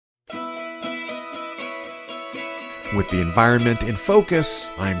With the environment in focus,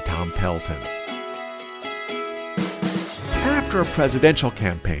 I'm Tom Pelton. After a presidential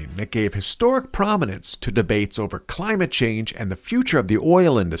campaign that gave historic prominence to debates over climate change and the future of the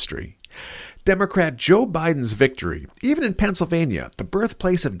oil industry, Democrat Joe Biden's victory, even in Pennsylvania, the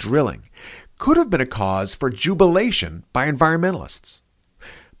birthplace of drilling, could have been a cause for jubilation by environmentalists.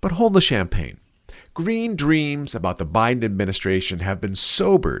 But hold the champagne. Green dreams about the Biden administration have been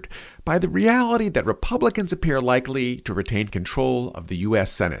sobered by the reality that Republicans appear likely to retain control of the U.S.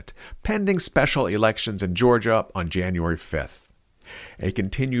 Senate, pending special elections in Georgia on January 5th. A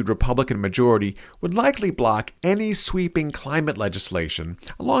continued Republican majority would likely block any sweeping climate legislation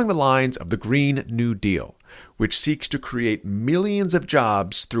along the lines of the Green New Deal, which seeks to create millions of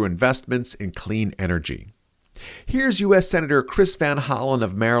jobs through investments in clean energy. Here's U.S. Senator Chris Van Hollen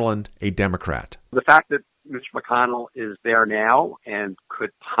of Maryland, a Democrat. The fact that Mitch McConnell is there now and could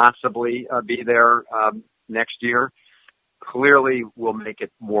possibly be there next year clearly will make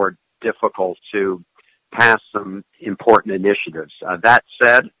it more difficult to pass some important initiatives. That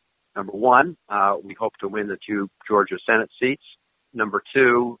said, number one, we hope to win the 2 Georgia Senate seats. Number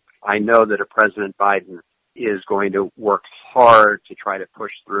two, I know that President Biden is going to work hard to try to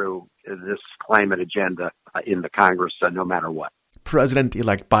push through this climate agenda in the Congress no matter what.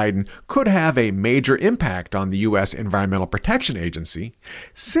 President-elect Biden could have a major impact on the U.S. Environmental Protection Agency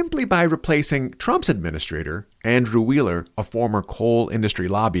simply by replacing Trump's administrator, Andrew Wheeler, a former coal industry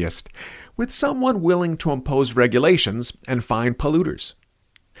lobbyist, with someone willing to impose regulations and fine polluters.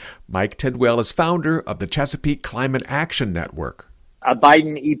 Mike Tidwell is founder of the Chesapeake Climate Action Network. A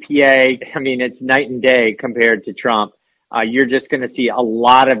Biden EPA, it's night and day compared to Trump. You're just going to see a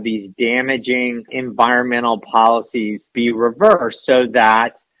lot of these damaging environmental policies be reversed so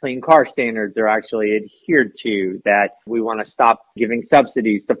that clean car standards are actually adhered to, that we want to stop giving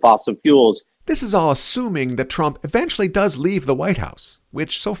subsidies to fossil fuels. This is all assuming that Trump eventually does leave the White House,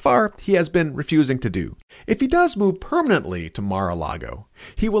 which so far he has been refusing to do. If he does move permanently to Mar-a-Lago,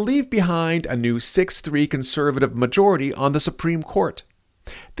 he will leave behind a new 6-3 conservative majority on the Supreme Court.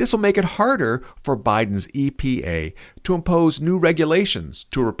 This will make it harder for Biden's EPA to impose new regulations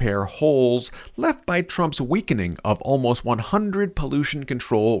to repair holes left by Trump's weakening of almost 100 pollution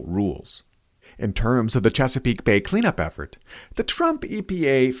control rules. In terms of the Chesapeake Bay cleanup effort, the Trump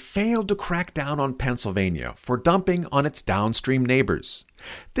EPA failed to crack down on Pennsylvania for dumping on its downstream neighbors.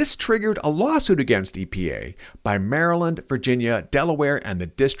 This triggered a lawsuit against EPA by Maryland, Virginia, Delaware, and the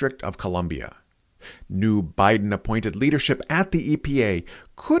District of Columbia. New Biden-appointed leadership at the EPA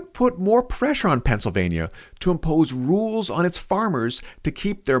could put more pressure on Pennsylvania to impose rules on its farmers to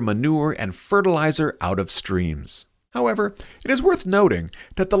keep their manure and fertilizer out of streams. However, it is worth noting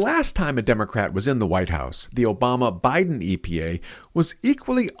that the last time a Democrat was in the White House, the Obama-Biden EPA was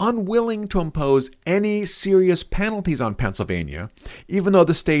equally unwilling to impose any serious penalties on Pennsylvania, even though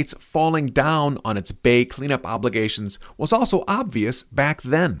the state's falling down on its Bay cleanup obligations was also obvious back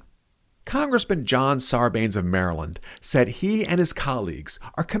then. Congressman John Sarbanes of Maryland said he and his colleagues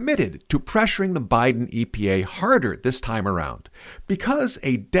are committed to pressuring the Biden EPA harder this time around because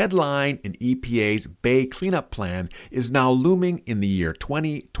a deadline in EPA's Bay cleanup plan is now looming in the year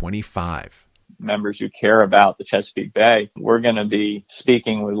 2025. Members who care about the Chesapeake Bay, we're going to be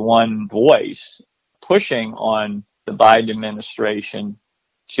speaking with one voice, pushing on the Biden administration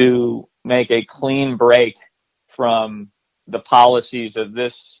to make a clean break from the policies of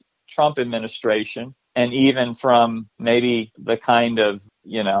this Trump administration, and even from maybe the kind of,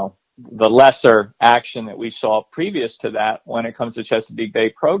 the lesser action that we saw previous to that when it comes to Chesapeake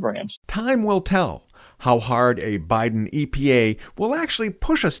Bay programs. Time will tell how hard a Biden EPA will actually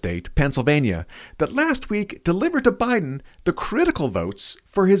push a state, Pennsylvania, that last week delivered to Biden the critical votes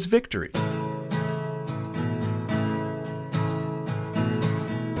for his victory.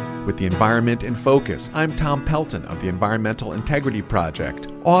 With the environment in focus, I'm Tom Pelton of the Environmental Integrity Project,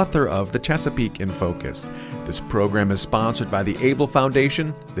 author of The Chesapeake in Focus. This program is sponsored by the Able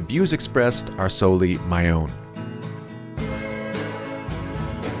Foundation. The views expressed are solely my own.